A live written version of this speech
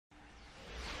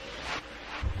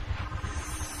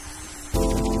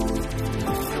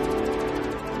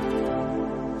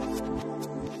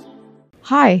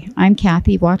Hi, I'm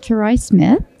Kathy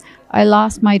Watarai-Smith. I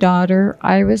lost my daughter,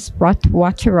 Iris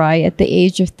Watarai, at the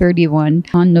age of 31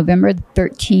 on November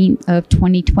 13th of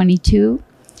 2022.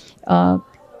 I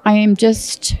am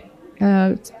just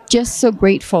so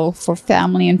grateful for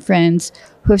family and friends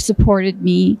who have supported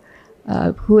me,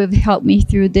 who have helped me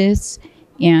through this.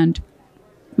 And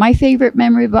my favorite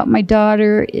memory about my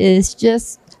daughter is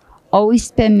just always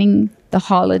spending the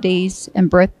holidays and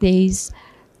birthdays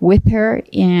with her,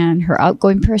 and her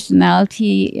outgoing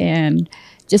personality and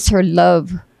just her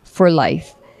love for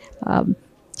life.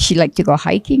 She liked to go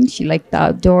hiking. She liked the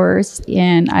outdoors,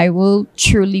 and I will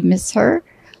truly miss her,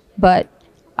 but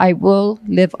I will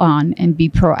live on and be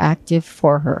proactive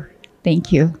for her.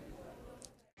 Thank you.